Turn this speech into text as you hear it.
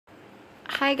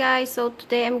Hi guys, so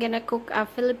today I'm gonna cook a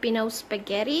Filipino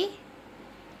spaghetti.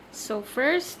 So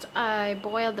first I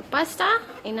boil the pasta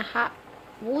in a hot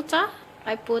water.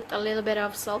 I put a little bit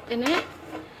of salt in it.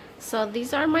 So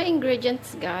these are my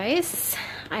ingredients, guys.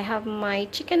 I have my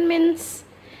chicken mince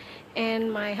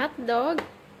and my hot dog.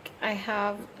 I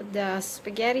have the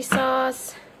spaghetti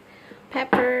sauce,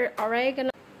 pepper, oregano.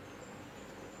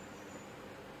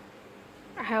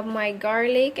 I have my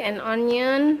garlic and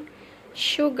onion,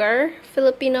 sugar.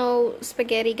 Filipino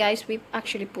spaghetti, guys, we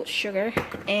actually put sugar,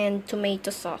 and tomato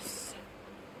sauce.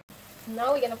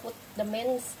 Now we're gonna put the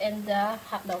mince and the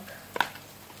hot dog.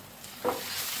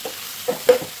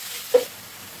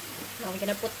 Now we're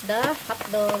gonna put the hot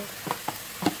dog.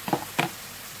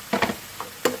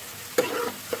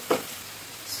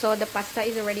 So the pasta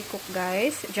is already cooked,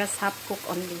 guys, just half cooked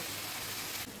only.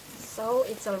 So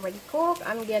it's already cooked.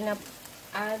 I'm gonna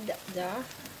add the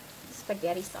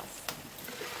spaghetti sauce.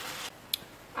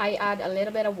 I add a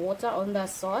little bit of water on the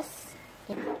sauce.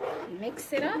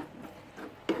 Mix it up.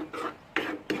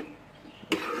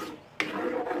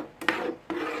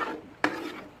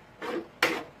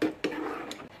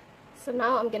 So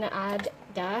now I'm gonna add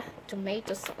the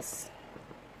tomato sauce.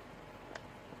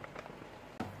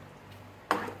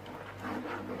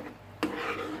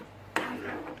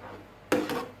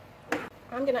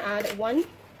 I'm gonna add 1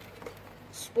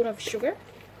 spoon of sugar.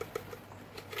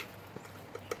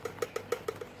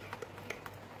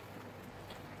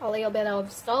 A little bit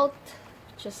of salt,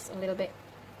 just a little bit.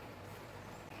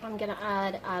 I'm gonna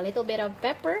add a little bit of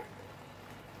pepper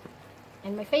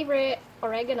and my favorite,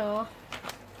 oregano.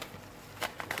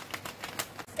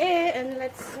 And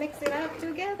let's mix it up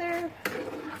together.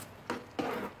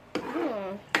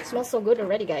 It smells so good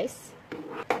already, guys.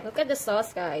 Look at the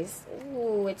sauce, guys.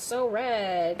 Ooh, it's so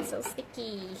red, so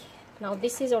sticky. Now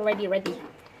this is already ready.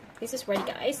 This is ready,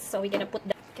 guys. So we're gonna put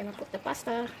the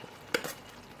pasta.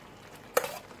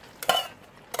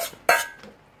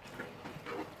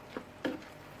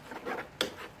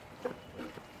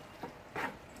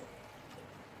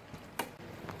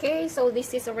 Okay, so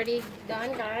this is already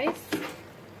done, guys.